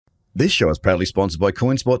This show is proudly sponsored by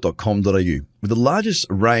coinspot.com.au, with the largest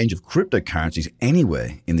range of cryptocurrencies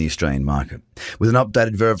anywhere in the Australian market. With an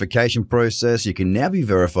updated verification process, you can now be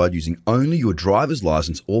verified using only your driver's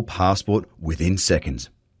license or passport within seconds.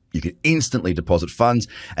 You can instantly deposit funds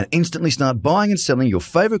and instantly start buying and selling your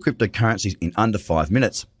favourite cryptocurrencies in under 5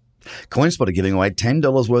 minutes. CoinSpot are giving away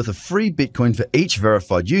 $10 worth of free Bitcoin for each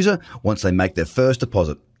verified user once they make their first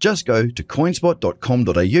deposit. Just go to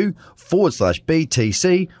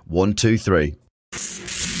coinspot.com.au/BTC123.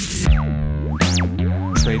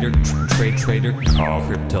 Trader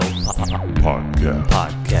Crypto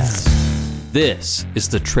Podcast. This is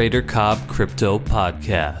the Trader Cobb Crypto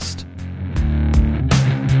Podcast.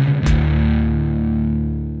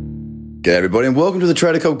 G'day everybody and welcome to the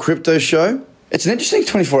Trader Cobb Crypto Show. It's an interesting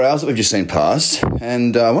 24 hours that we've just seen pass,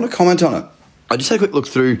 and I want to comment on it. I just had a quick look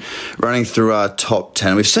through, running through our top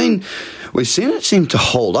 10. We've seen it seem to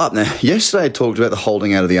hold up. Now, yesterday I talked about the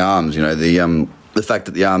holding out of the arms, the fact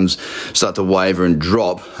that the arms start to waver and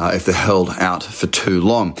drop if they're held out for too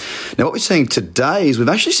long. Now, what we're seeing today is we've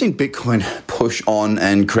actually seen Bitcoin push on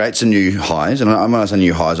and create some new highs. And when I say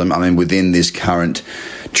new highs, I mean within this current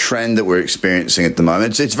trend that we're experiencing at the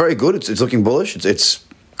moment. It's very good. It's looking bullish. It's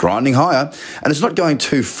grinding higher, and it's not going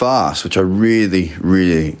too fast, which I really,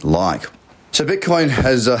 really like. So Bitcoin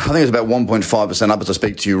has, I think it's about 1.5% up as I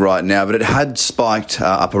speak to you right now, but it had spiked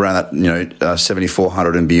up around that,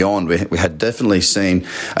 7,400 and beyond. We had definitely seen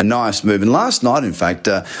a nice move. And last night, in fact,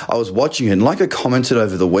 I was watching it, and like I commented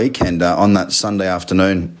over the weekend on that Sunday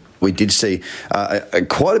afternoon, we did see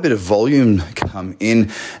quite a bit of volume come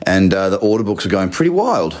in, and the order books are going pretty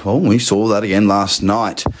wild. Well, we saw that again last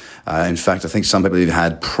night. In fact, I think some people even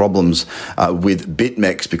had problems with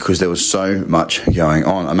BitMEX because there was so much going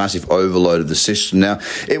on, a massive overload of the system. Now,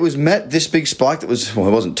 it was met, this big spike that was, well,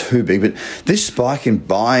 it wasn't too big, but this spike in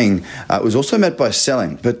buying was also met by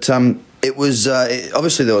selling. But it was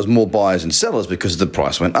obviously there was more buyers and sellers because the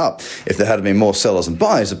price went up. If there had been more sellers and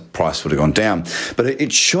buyers, the price would have gone down. But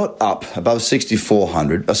it shot up above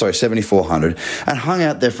 7,400, and hung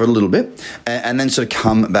out there for a little bit, and then sort of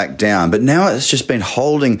come back down. But now it's just been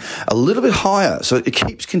holding a little bit higher. So it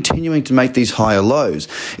keeps continuing to make these higher lows.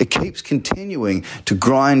 It keeps continuing to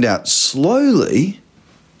grind out slowly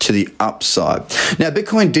to the upside. Now,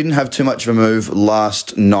 Bitcoin didn't have too much of a move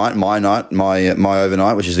last night, my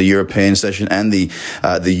overnight, which is the European session and the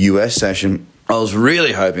US session. I was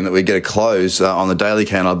really hoping that we'd get a close on the daily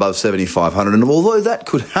candle above 7,500. And although that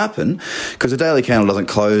could happen, because the daily candle doesn't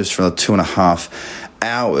close for 2.5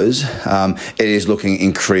 hours, it is looking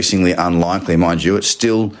increasingly unlikely, mind you. It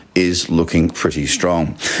still is looking pretty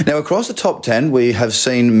strong. Now, across the top 10, we have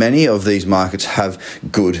seen many of these markets have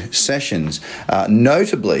good sessions,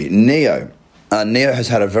 notably NEO. NEO has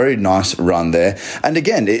had a very nice run there. And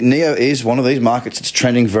again, NEO is one of these markets that's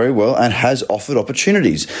trending very well and has offered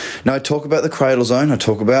opportunities. Now, I talk about the cradle zone. I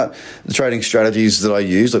talk about the trading strategies that I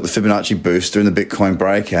use, like the Fibonacci booster and the Bitcoin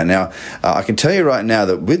breakout. Now, I can tell you right now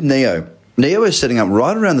that with NEO is setting up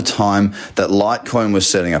right around the time that Litecoin was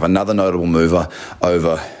setting up, another notable mover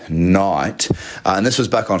overnight. And this was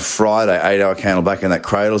back on Friday, 8-hour candle back in that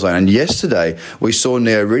cradle zone. And yesterday, we saw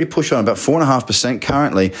NEO really push on about 4.5%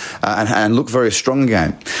 currently and look very strong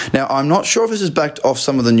again. Now, I'm not sure if this is backed off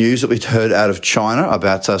some of the news that we've heard out of China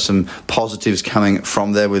about some positives coming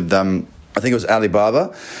from there with, I think it was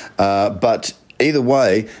Alibaba, but either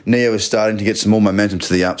way, NEO is starting to get some more momentum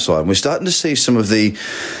to the upside. And we're starting to see some of the,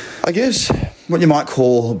 I guess, what you might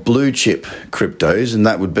call blue chip cryptos, and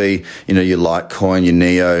that would be, your Litecoin, your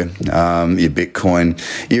NEO, your Bitcoin,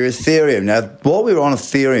 your Ethereum. Now, while we're on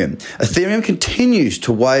Ethereum continues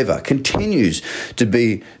to waver, continues to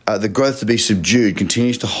be, the growth to be subdued,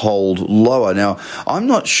 continues to hold lower. Now, I'm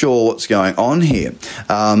not sure what's going on here,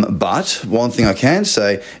 but one thing I can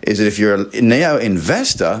say is that if you're a NEO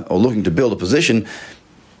investor or looking to build a position,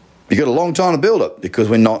 you've got a long time to build it because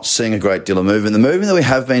we're not seeing a great deal of movement. The movement that we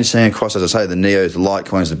have been seeing across, as I say, the NEOs, the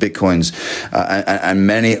Litecoins, the Bitcoins, and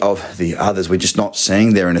many of the others, we're just not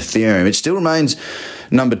seeing there in Ethereum. It still remains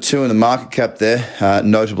number 2 in the market cap there,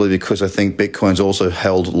 notably because I think Bitcoin's also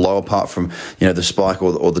held low apart from, the spike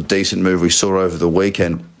or the decent move we saw over the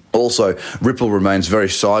weekend. Also, Ripple remains very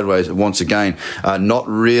sideways once again, not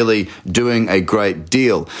really doing a great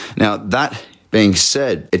deal. Now, that being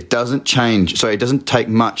said, it doesn't take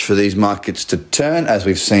much for these markets to turn, as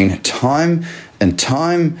we've seen time and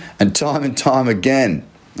time again.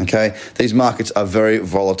 Okay, these markets are very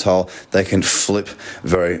volatile. They can flip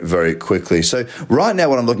very, very quickly. So right now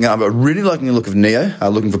what I'm looking at, I'm really liking the look of NEO,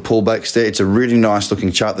 looking for pullbacks there. It's a really nice looking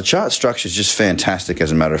chart. The chart structure is just fantastic,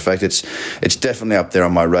 as a matter of fact. It's definitely up there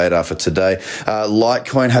on my radar for today.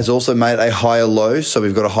 Litecoin has also made a higher low, so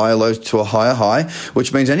we've got a higher low to a higher high,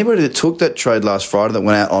 which means anybody that took that trade last Friday that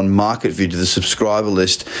went out on Market View to the subscriber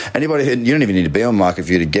list, anybody who, you don't even need to be on Market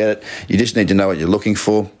View to get it. You just need to know what you're looking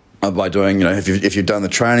for. By doing, if you've done the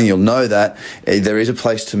training, you'll know that there is a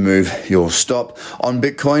place to move your stop. On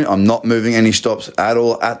Bitcoin, I'm not moving any stops at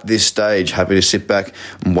all at this stage. Happy to sit back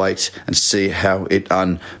and wait and see how it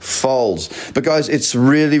unfolds. But guys, it's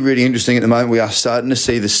really, really interesting at the moment. We are starting to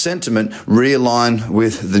see the sentiment realign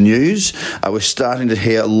with the news. We're starting to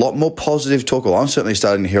hear a lot more positive talk. Well, I'm certainly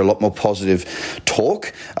starting to hear a lot more positive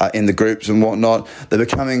talk in the groups and whatnot. They're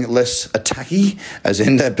becoming less attacky, as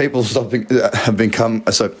in that people are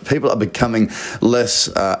becoming less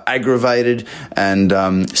aggravated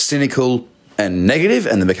and cynical and negative,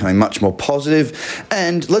 and they're becoming much more positive.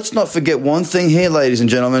 And let's not forget one thing here, ladies and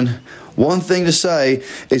gentlemen. One thing to say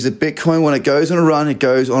is that Bitcoin, when it goes on a run, it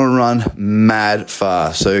goes on a run mad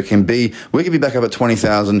fast. So we can be back up at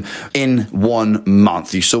 20,000 in 1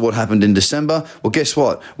 month. You saw what happened in December. Well, guess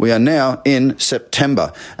what? We are now in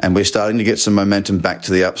September, and we're starting to get some momentum back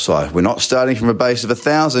to the upside. We're not starting from a base of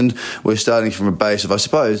 1,000. We're starting from a base of, I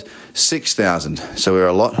suppose, 6,000. So we're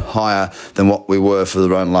a lot higher than what we were for the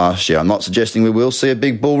run last year. I'm not suggesting we will see a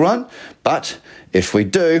big bull run, but if we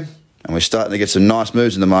do, and we're starting to get some nice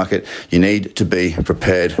moves in the market, you need to be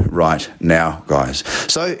prepared right now, guys.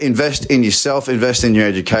 So invest in yourself, invest in your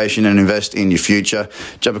education, and invest in your future.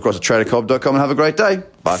 Jump across to tradercobb.com and have a great day.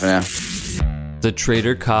 Bye for now. The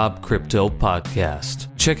Trader Cobb Crypto Podcast.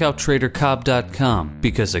 Check out tradercobb.com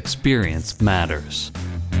because experience matters.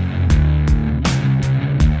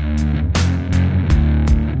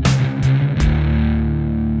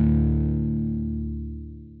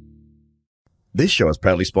 This show is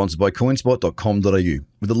proudly sponsored by coinspot.com.au,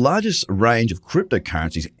 with the largest range of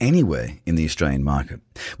cryptocurrencies anywhere in the Australian market.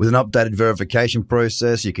 With an updated verification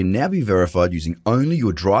process, you can now be verified using only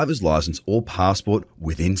your driver's license or passport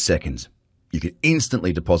within seconds. You can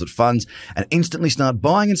instantly deposit funds and instantly start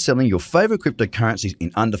buying and selling your favorite cryptocurrencies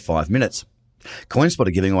in under 5 minutes. CoinSpot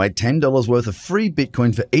are giving away $10 worth of free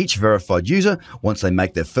Bitcoin for each verified user once they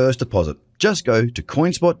make their first deposit. Just go to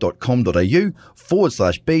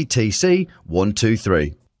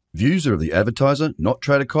coinspot.com.au/BTC123. Views are of the advertiser, not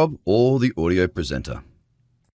Trader Cobb or the audio presenter.